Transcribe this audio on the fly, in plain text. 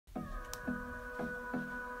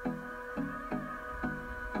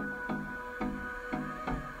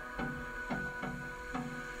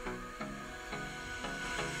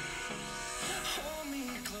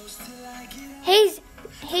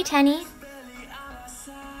Tenny.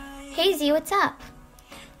 Hey Z, what's up?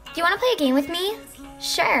 Do you want to play a game with me?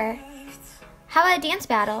 Sure. How about a dance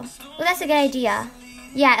battle? Well, that's a good idea.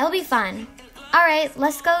 Yeah, it'll be fun. Alright,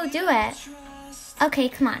 let's go do it. Okay,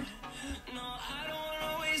 come on.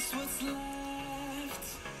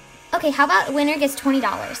 Okay, how about winner gets $20?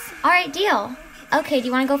 Alright, deal. Okay, do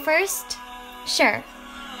you want to go first? Sure.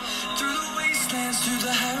 Through the wastelands, through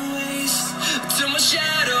the highways, till my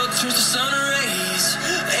shadow turns to sun rays,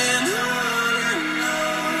 and on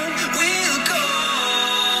we'll go.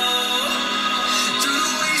 Through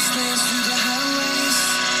the wastelands, through the highways,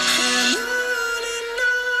 and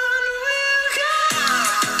on we'll go.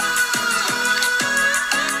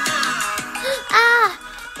 Ah!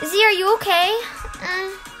 Z, are you okay?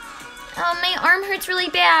 Oh, my arm hurts really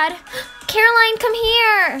bad. Caroline, come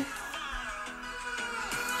here!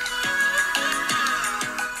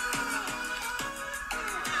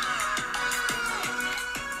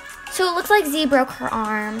 So it looks like Z broke her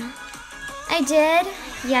arm. I did?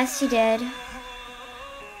 Yes, she did.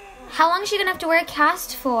 How long is she gonna have to wear a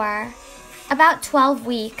cast for? About 12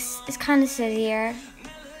 weeks. It's kind of severe.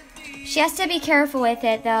 She has to be careful with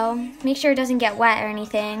it, though. Make sure it doesn't get wet or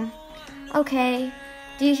anything. Okay.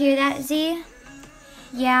 Do you hear that, Z?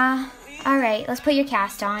 Yeah. Alright, let's put your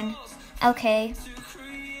cast on. Okay.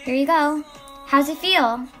 Here you go. How's it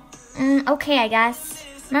feel? Okay, I guess.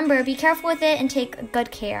 Remember, be careful with it and take good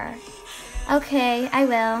care. Okay, I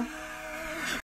will.